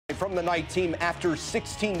from the night team. After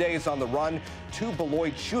 16 days on the run, 2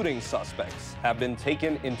 Beloit shooting suspects have been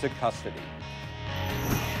taken into custody.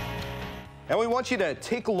 And we want you to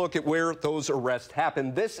take a look at where those arrests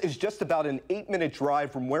happened. This is just about an 8-minute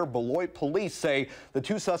drive from where Beloit police say the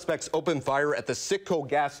 2 suspects opened fire at the Citgo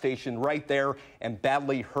gas station right there and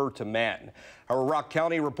badly hurt a man. Our Rock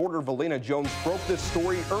County reporter Valina Jones broke this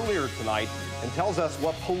story earlier tonight and tells us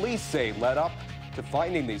what police say led up to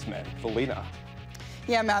finding these men. Valina.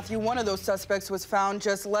 Yeah, Matthew, one of those suspects was found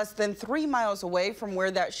just less than 3 miles away from where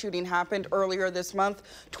that shooting happened earlier this month.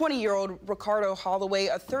 20-year-old Ricardo Holloway,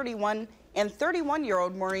 a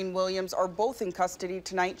 31-year-old Maureen Williams are both in custody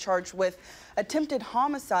tonight, charged with attempted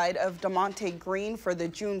homicide of DeMonte Green for the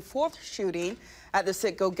June 4th shooting at the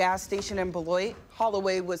Citgo gas station in Beloit.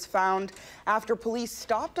 Holloway was found after police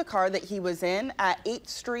stopped a car that he was in at 8th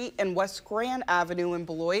Street and West Grand Avenue in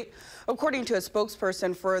Beloit. According to a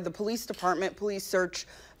spokesperson for the police department, police searched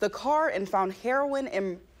the car and found heroin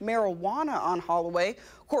and marijuana on Holloway.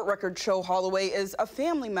 Court records show Holloway is a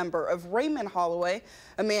family member of Raymond Holloway,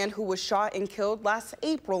 a man who was shot and killed last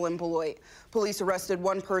April in Beloit. Police arrested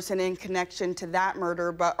 1 person in connection to that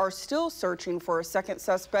murder, but are still searching for a second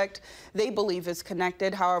suspect they believe is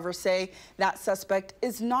connected. However, say that suspect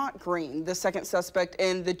is not Green. The second suspect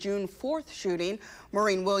in the June 4th shooting,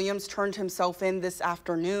 Maureen Williams, turned himself in this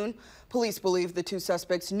afternoon. Police believe the 2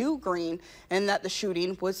 suspects knew Green and that the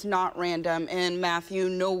shooting was not random. And Matthew,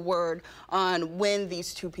 no word on when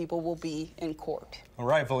these 2 people will be in court. All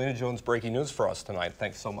right, Valina Jones, breaking news for us tonight.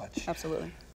 Thanks so much. Absolutely.